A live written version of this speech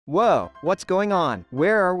Whoa, what's going on?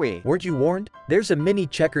 Where are we? Weren't you warned? There's a mini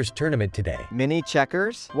checkers tournament today. Mini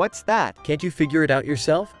checkers? What's that? Can't you figure it out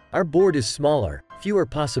yourself? Our board is smaller, fewer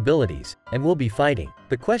possibilities, and we'll be fighting.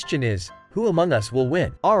 The question is, who among us will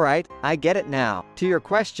win? Alright, I get it now. To your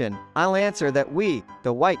question, I'll answer that we,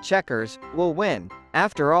 the white checkers, will win.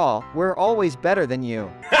 After all, we're always better than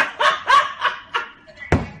you.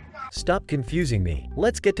 Stop confusing me.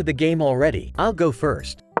 Let's get to the game already. I'll go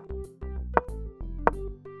first.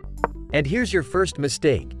 And here's your first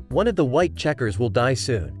mistake. One of the white checkers will die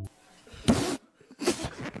soon.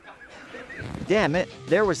 Damn it,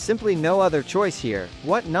 there was simply no other choice here.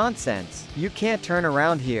 What nonsense. You can't turn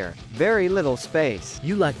around here. Very little space.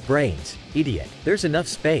 You lack brains, idiot. There's enough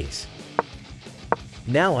space.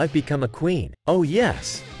 Now I've become a queen. Oh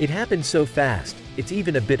yes, it happened so fast. It's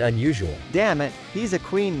even a bit unusual. Damn it, he's a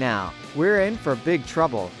queen now. We're in for big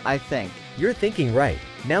trouble, I think. You're thinking right.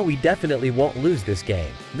 Now we definitely won't lose this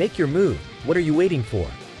game. Make your move. What are you waiting for?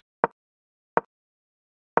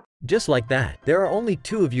 Just like that. There are only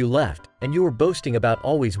 2 of you left, and you were boasting about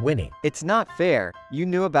always winning. It's not fair. You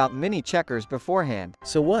knew about mini checkers beforehand.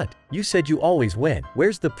 So what? You said you always win.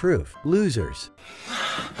 Where's the proof? Losers.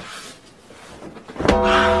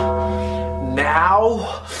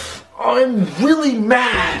 Now, I'm really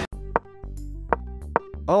mad.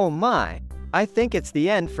 Oh my. I think it's the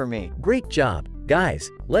end for me. Great job.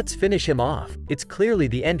 Guys, let's finish him off. It's clearly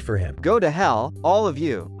the end for him. Go to hell, all of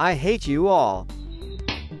you. I hate you all.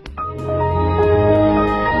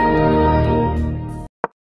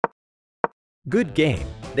 Good game.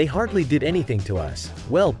 They hardly did anything to us.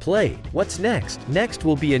 Well played. What's next? Next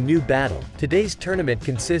will be a new battle. Today's tournament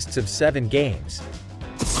consists of 7 games.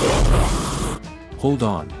 Hold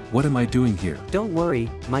on, what am I doing here? Don't worry,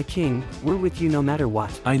 my king, we're with you no matter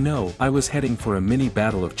what. I know, I was heading for a mini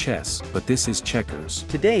battle of chess, but this is checkers.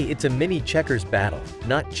 Today it's a mini checkers battle,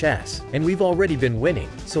 not chess. And we've already been winning,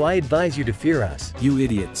 so I advise you to fear us. You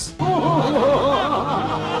idiots.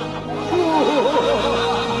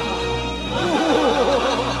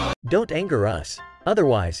 Don't anger us.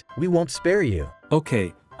 Otherwise, we won't spare you.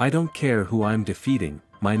 Okay, I don't care who I'm defeating.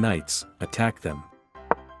 My knights, attack them.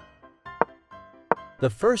 The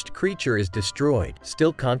first creature is destroyed.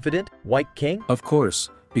 Still confident, White King? Of course,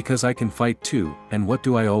 because I can fight too, and what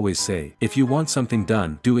do I always say? If you want something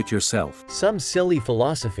done, do it yourself. Some silly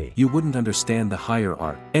philosophy. You wouldn't understand the higher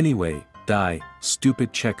art. Anyway, die,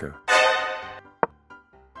 stupid checker.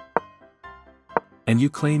 And you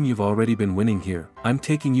claim you've already been winning here. I'm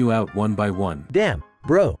taking you out one by one. Damn,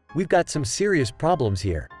 bro, we've got some serious problems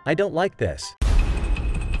here. I don't like this.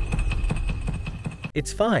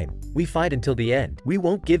 It's fine. We fight until the end. We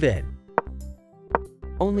won't give in.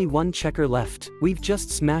 Only 1 checker left. We've just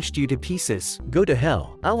smashed you to pieces. Go to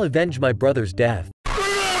hell. I'll avenge my brother's death.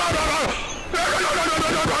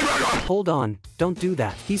 Hold on, don't do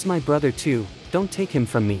that. He's my brother too. Don't take him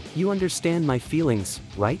from me. You understand my feelings,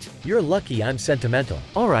 right? You're lucky I'm sentimental.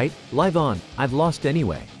 Alright, live on. I've lost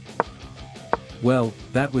anyway. Well,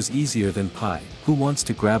 that was easier than pie. Who wants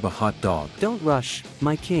to grab a hot dog? Don't rush,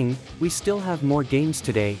 my king. We still have more games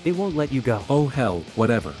today. They won't let you go. Oh hell,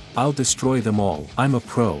 whatever. I'll destroy them all. I'm a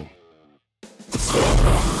pro.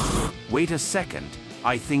 Wait a second.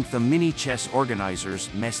 I think the mini chess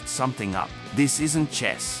organizers messed something up. This isn't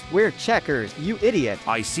chess. We're checkers, you idiot.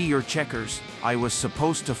 I see your checkers. I was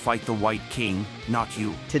supposed to fight the White King, not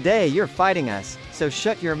you. Today you're fighting us, so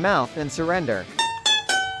shut your mouth and surrender.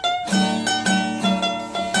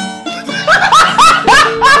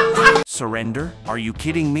 Surrender? Are you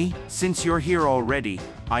kidding me? Since you're here already,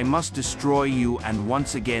 I must destroy you and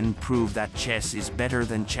once again prove that chess is better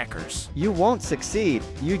than checkers. You won't succeed,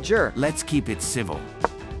 you jerk. Let's keep it civil.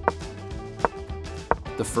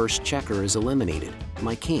 The first checker is eliminated.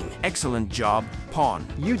 My king. Excellent job, pawn.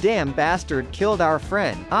 You damn bastard killed our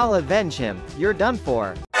friend. I'll avenge him. You're done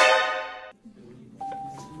for.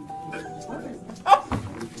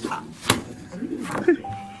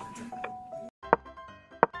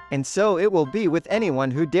 And so it will be with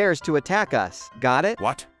anyone who dares to attack us. Got it?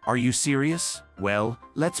 What? Are you serious? Well,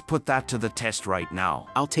 let's put that to the test right now.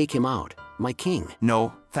 I'll take him out. My king.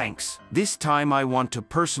 No, thanks. This time I want to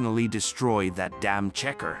personally destroy that damn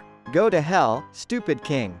checker. Go to hell, stupid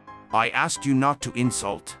king. I asked you not to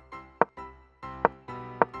insult.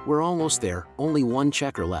 We're almost there. Only 1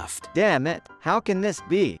 checker left. Damn it. How can this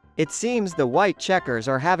be? It seems the white checkers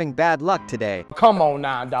are having bad luck today. Come on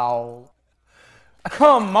now, dawg.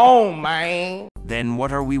 Come on, man. Then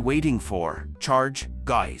what are we waiting for? Charge,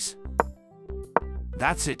 guys.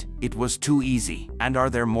 That's it. It was too easy. And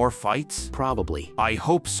are there more fights? Probably. I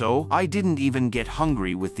hope so. I didn't even get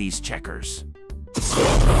hungry with these checkers.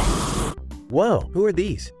 Whoa, who are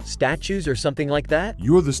these? Statues or something like that?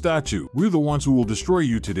 You're the statue. We're the ones who will destroy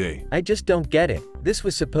you today. I just don't get it. This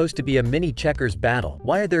was supposed to be a mini checkers battle.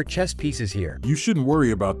 Why are there chess pieces here? You shouldn't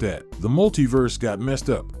worry about that. The multiverse got messed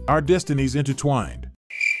up. Our destinies intertwined.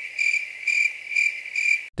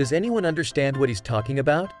 Does anyone understand what he's talking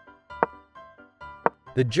about?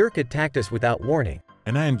 The jerk attacked us without warning.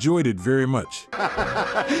 And I enjoyed it very much.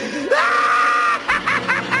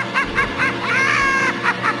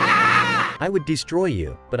 I would destroy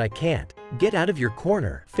you, but I can't. Get out of your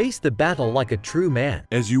corner. Face the battle like a true man.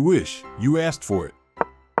 As you wish. You asked for it.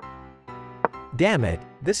 Damn it,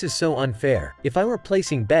 this is so unfair. If I were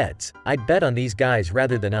placing bets, I'd bet on these guys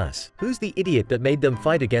rather than us. Who's the idiot that made them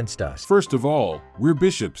fight against us? First of all, we're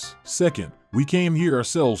bishops. Second, we came here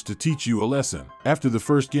ourselves to teach you a lesson. After the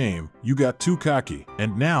first game, you got too cocky.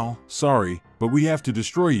 And now, sorry, but we have to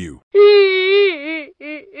destroy you.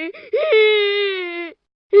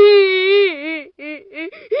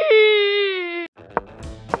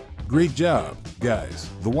 Great job, guys.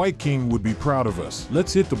 The White King would be proud of us.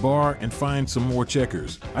 Let's hit the bar and find some more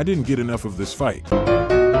checkers. I didn't get enough of this fight.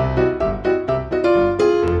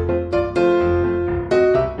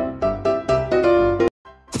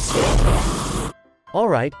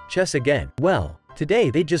 Alright, chess again. Well, today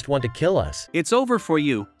they just want to kill us. It's over for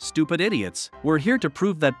you, stupid idiots. We're here to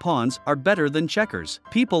prove that pawns are better than checkers.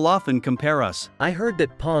 People often compare us. I heard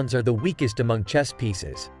that pawns are the weakest among chess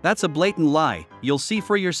pieces. That's a blatant lie. You'll see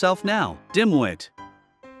for yourself now, dimwit.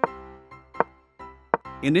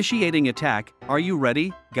 Initiating attack. Are you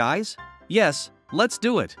ready, guys? Yes, let's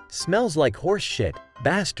do it. Smells like horse shit,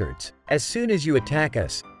 bastards. As soon as you attack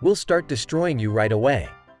us, we'll start destroying you right away.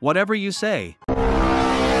 Whatever you say.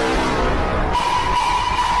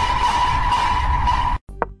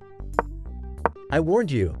 I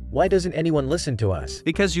warned you, why doesn't anyone listen to us?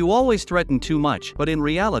 Because you always threaten too much, but in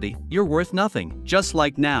reality, you're worth nothing, just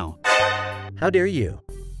like now. How dare you?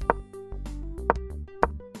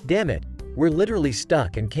 Damn it, we're literally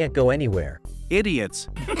stuck and can't go anywhere. Idiots.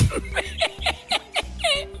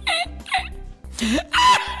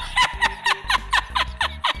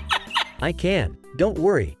 I can. Don't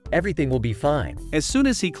worry, everything will be fine. As soon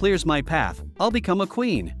as he clears my path, I'll become a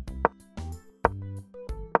queen.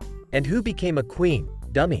 And who became a queen?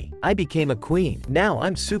 Dummy. I became a queen. Now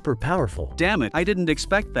I'm super powerful. Damn it, I didn't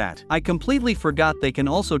expect that. I completely forgot they can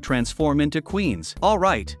also transform into queens.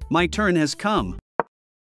 Alright, my turn has come.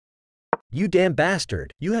 You damn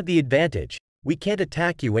bastard. You have the advantage. We can't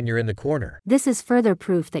attack you when you're in the corner. This is further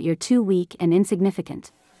proof that you're too weak and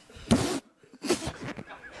insignificant.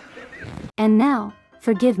 And now,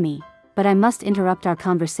 forgive me, but I must interrupt our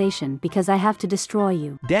conversation because I have to destroy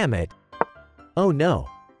you. Damn it. Oh no.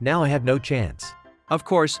 Now I have no chance. Of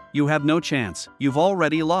course, you have no chance. You've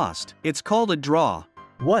already lost. It's called a draw.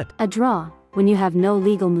 What? A draw, when you have no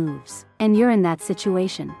legal moves. And you're in that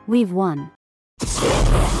situation. We've won.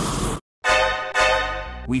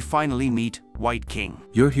 We finally meet White King.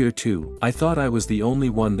 You're here too. I thought I was the only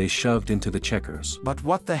one they shoved into the checkers. But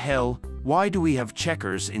what the hell? Why do we have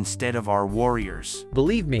checkers instead of our warriors?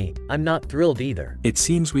 Believe me, I'm not thrilled either. It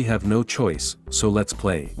seems we have no choice, so let's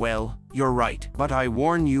play. Well, you're right. But I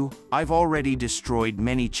warn you, I've already destroyed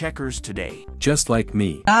many checkers today. Just like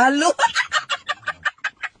me. Hello?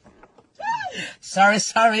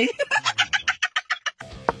 Sorry.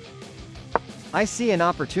 I see an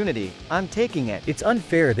opportunity. I'm taking it. It's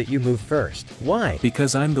unfair that you move first. Why?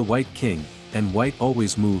 Because I'm the White King, and White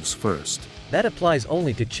always moves first. That applies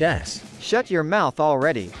only to chess. Shut your mouth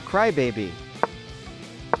already, crybaby.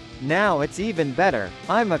 Now it's even better.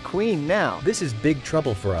 I'm a queen now. This is big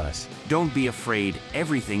trouble for us. Don't be afraid,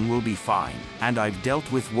 everything will be fine. And I've dealt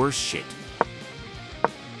with worse shit.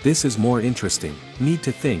 This is more interesting. Need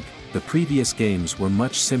to think. The previous games were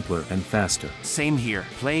much simpler and faster. Same here.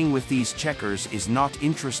 Playing with these checkers is not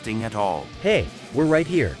interesting at all. Hey, we're right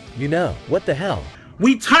here. You know, what the hell?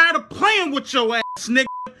 We tired of playing with your ass, nigga.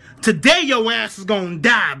 Today your ass is gonna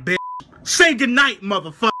die, bitch. Say goodnight,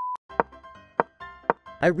 motherfucker.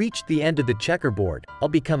 I reached the end of the checkerboard. I'll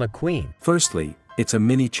become a queen. Firstly, it's a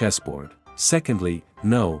mini chessboard. Secondly,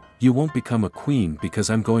 no, you won't become a queen because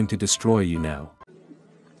I'm going to destroy you now.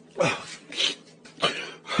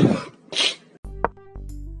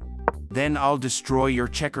 Then I'll destroy your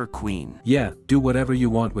checker queen. Yeah, do whatever you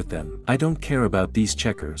want with them. I don't care about these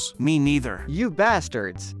checkers. Me neither. You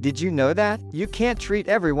bastards. Did you know that? You can't treat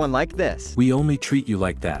everyone like this. We only treat you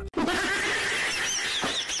like that.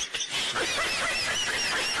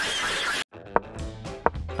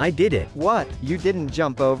 I did it. What? You didn't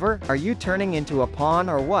jump over? Are you turning into a pawn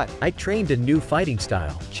or what? I trained a new fighting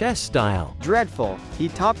style. Chess style. Dreadful. He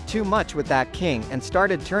talked too much with that king and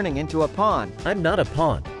started turning into a pawn. I'm not a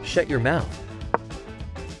pawn. Shut your mouth.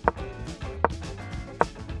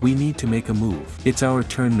 We need to make a move. It's our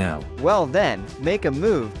turn now. Well then, make a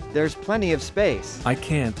move, there's plenty of space. I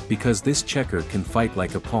can't, because this checker can fight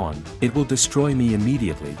like a pawn. It will destroy me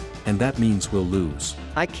immediately, and that means we'll lose.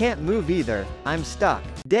 I can't move either, I'm stuck.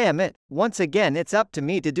 Damn it, once again it's up to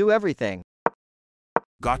me to do everything.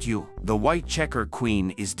 Got you. The white checker queen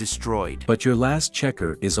is destroyed. But your last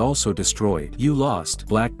checker is also destroyed. You lost,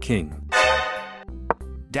 Black King.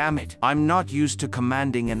 Damn it, I'm not used to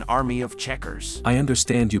commanding an army of checkers. I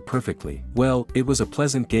understand you perfectly. Well, it was a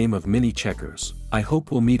pleasant game of mini checkers. I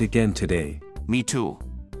hope we'll meet again today. Me too.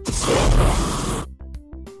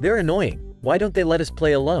 They're annoying. Why don't they let us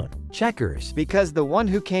play alone? Checkers. Because the one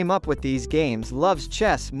who came up with these games loves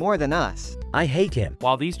chess more than us. I hate him.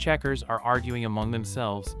 While these checkers are arguing among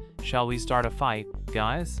themselves, shall we start a fight,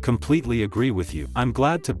 guys? Completely agree with you. I'm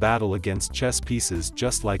glad to battle against chess pieces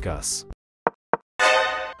just like us.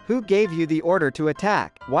 Who gave you the order to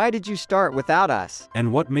attack? Why did you start without us?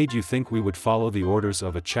 And what made you think we would follow the orders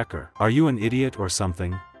of a checker? Are you an idiot or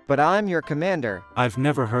something? But I'm your commander. I've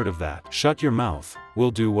never heard of that. Shut your mouth.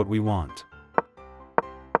 We'll do what we want.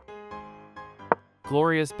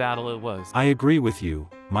 Glorious battle it was. I agree with you,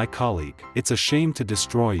 my colleague. It's a shame to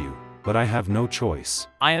destroy you, but I have no choice.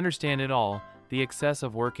 I understand it all, the excess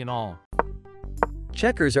of work and all.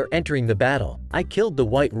 Checkers are entering the battle. I killed the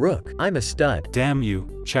white rook. I'm a stud. Damn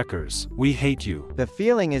you, checkers. We hate you. The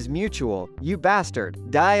feeling is mutual. You bastard.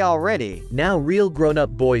 Die already. Now real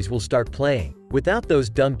grown-up boys will start playing, without those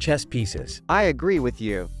dumb chess pieces. I agree with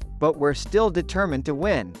you. But we're still determined to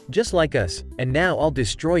win. Just like us, and now I'll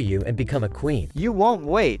destroy you and become a queen. You won't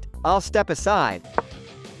wait. I'll step aside.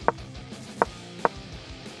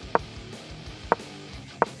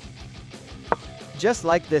 Just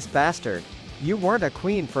like this bastard. You weren't a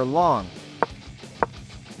queen for long.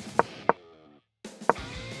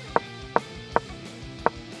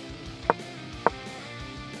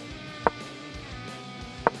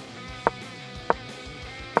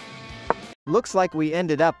 Looks like we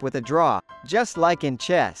ended up with a draw, just like in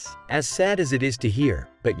chess. As sad as it is to hear,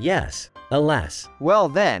 but yes, alas. Well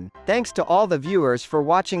then, thanks to all the viewers for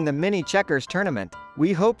watching the mini checkers tournament.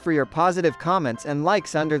 We hope for your positive comments and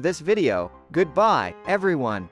likes under this video. Goodbye, everyone.